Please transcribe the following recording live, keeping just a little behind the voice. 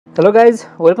Hello guys,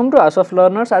 welcome to house of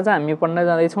learners. आज हामी पढ्न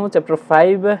जाँदैछौँ च्याप्टर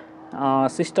 5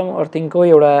 सिस्टम अर्थिङको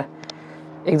एउटा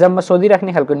एक्जाममा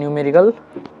सोधिराख्ने खालको न्युमेरिकल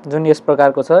जुन यस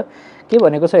प्रकारको छ। के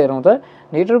भनेको छ हेरौँ त।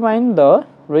 Determine the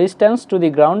resistance to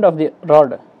the ground of the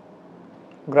rod.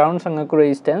 ग्राउन्डसँगको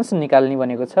resistance निकाल्ने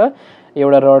भनेको छ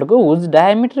एउटा रडको हुज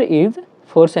डायमिटर इज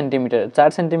 4 सेन्टिमिटर।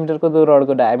 4 सेन्टिमिटरको त्यो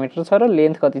रडको डायमिटर छ र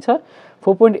लेन्थ कति छ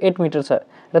 4.8 मिटर छ।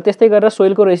 र त्यस्तै गरेर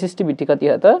सोइलको रेसिस्टिभिटी कति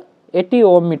हो त 80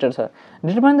 ओम मिटर छ।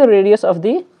 Determine the radius of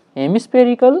the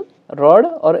hemispherical rod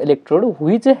or electrode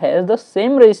which has the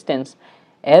same resistance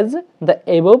as the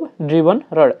above driven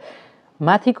rod.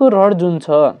 माथिको रड जुन छ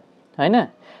हैन,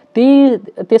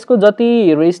 त्यसको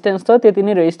जति रेजिस्टेन्स छ त्यति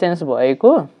नै रेजिस्टेन्स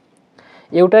भएको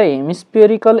एउटा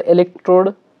हेमिस्फेरिकल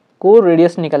इलेक्ट्रोडको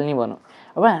रेडियस निकाल्ने भनौँ।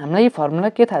 अब हामीलाई फर्मुला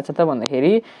के थाहा छ त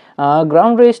भन्दाखेरि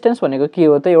ग्राउन्ड रेजिस्टेन्स भनेको के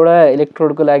हो त एउटा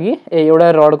इलेक्ट्रोडको लागि एउटा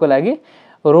रडको लागि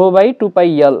रो बाई 2 पाई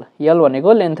यल। यल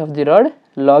भनेको लेन्थ अफ द रड,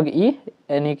 लग ई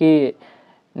यानि कि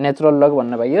नेचुरल लग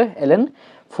भन्न पाइयो LN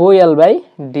 4l by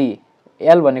D.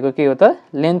 L भनेको के हो त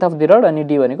लेन्थ अफ द रड अनि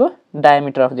डी भनेको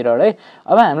डायमिटर अफ द रड है।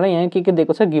 अब हामीलाई यहाँ के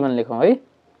दिएको छ गिभन लेखौँ है।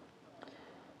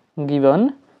 गिभन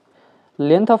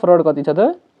लेन्थ अफ रड कति छ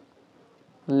त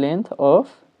length of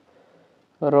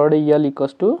rod L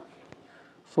equals to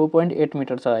 4.8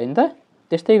 metre छ हैन त।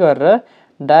 त्यस्तै गरेर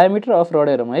डायमिटर अफ रड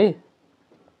हेरौँ है।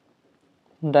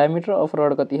 डायमिटर अफ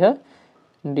रड कति छ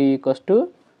डी इक्वल्स टु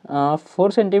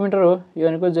 4 सेन्टिमिटर हो, यो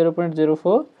भनेको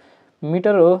 0.04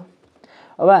 मिटर हो।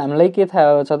 अब हामीलाई के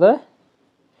थाहा छ त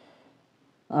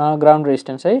ग्राउन्ड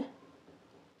रेजिस्टेन्स है।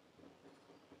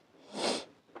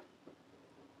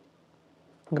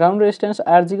 ग्राउन्ड रेजिस्टेन्स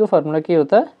आरजी को फर्मुला के हो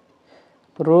त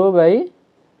रो by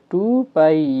 2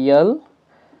 pie L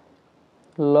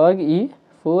log E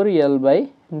 4l by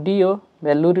D हो।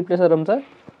 भ्यालु रिप्लेस गरौँ त।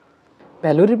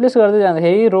 भ्यालु रिप्लेस गर्दै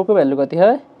जाँदाखेरि रोको भ्यालु कति छ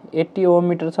 80 ओम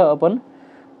मिटर छ अपन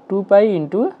 2 पाई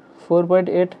इन्टु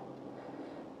 4.8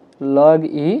 लग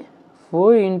ई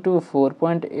 4 इन्टु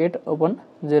 4.8 अपन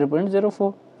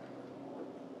 0.04।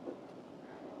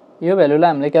 यो भ्यालुलाई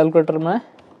हामीले क्यालकुलेटरमा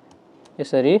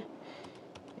यसरी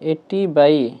 80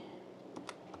 बाई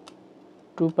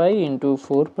 2 पाई इन्टु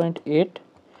 4.8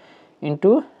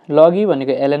 इन्टु लग ई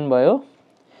भनेको एलएन भयो।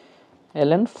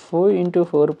 एलएन 4 इन्टु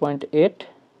 4.8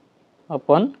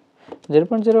 अपन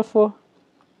 0.04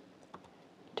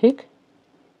 ठिक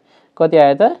कति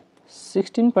आयो त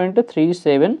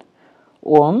 16.37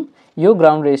 ओम यो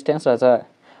ग्राउन्ड रेजिस्टेन्स रहेछ।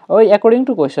 अब according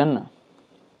to question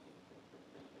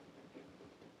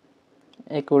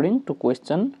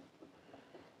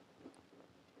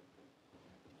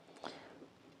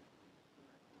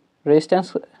resistance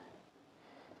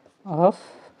of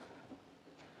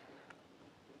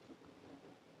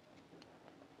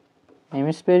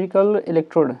hemispherical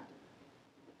electrode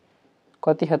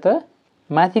कति छ त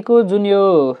माथिको जुन यो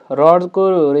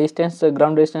रडको रेजिस्टेन्स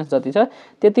ग्राउन्ड रेजिस्टेन्स जति छ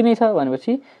त्यति नै छ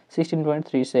भनेपछि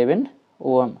 16.37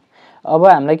 ओम। अब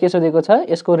हामीलाई के सोधेको छ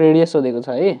यसको रेडियस सोधेको छ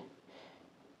है।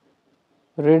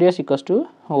 Radius equals to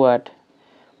what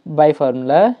by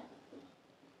formula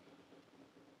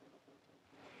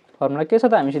के छ त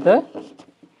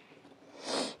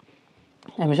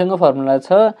हामीसँग फर्मुला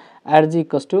छ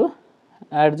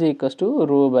RG equals to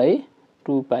row by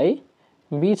 2 pie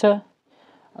be छ।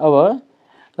 अब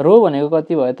रो भनेको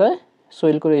कति भयो त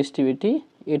सोइलको resistivity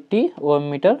 80 Om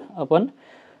metre upon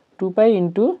 2 pie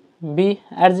into be.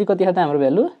 RG कति छ त हाम्रो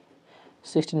भ्यालु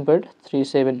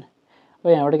 16.37।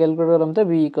 अब यहाँबाट क्यालकुलेट गरौँ त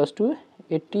be equals to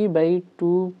 80 by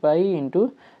 2 pie into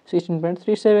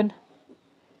 16.37।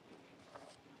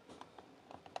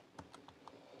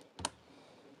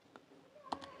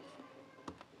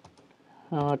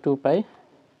 Two पाई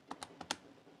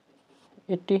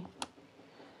 80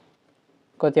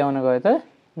 कति आउन गयो त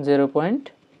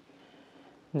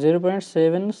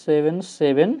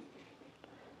 0.777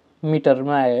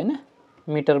 मिटरमा आयो हैन।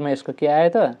 मिटरमा यसको के आयो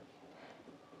त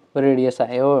रेडियस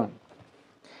आयो।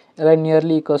 यसलाई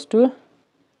नियरली इक्वल्स टु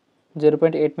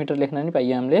 0.8 मिटर लेख्न नि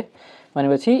पाइयो हामीले।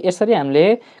 भनेपछि यसरी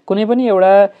हामीले कुनै पनि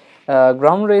एउटा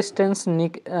ग्राउन्ड रेजिस्टेन्स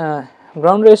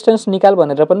निकाल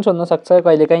भनेर पनि सोध्न सक्छ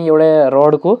कहिलेकाहीँ एउटा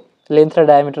रडको लेन्थ र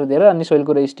डायमिटर दिएर अनि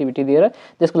सोइलको रेजिस्टिभिटी दिएर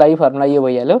त्यसको लागि फर्मुला यो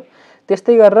भइहाल्यो।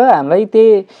 त्यस्तै गरेर हामीलाई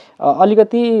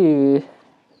अलिकति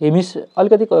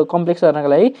कम्प्लेक्स गर्नको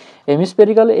लागि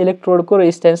हेमिस्फेरिकल इलेक्ट्रोडको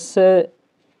रेजिस्टेन्स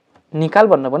निकाल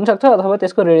भन्न पनि सक्छ अथवा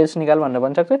त्यसको रेडियस निकाल भन्न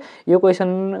पनि सक्छ। यो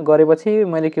क्वेसन गरेपछि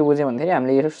मैले के बुझेँ भन्दाखेरि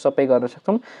हामीले यो सबै गर्न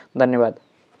सक्छौँ। धन्यवाद।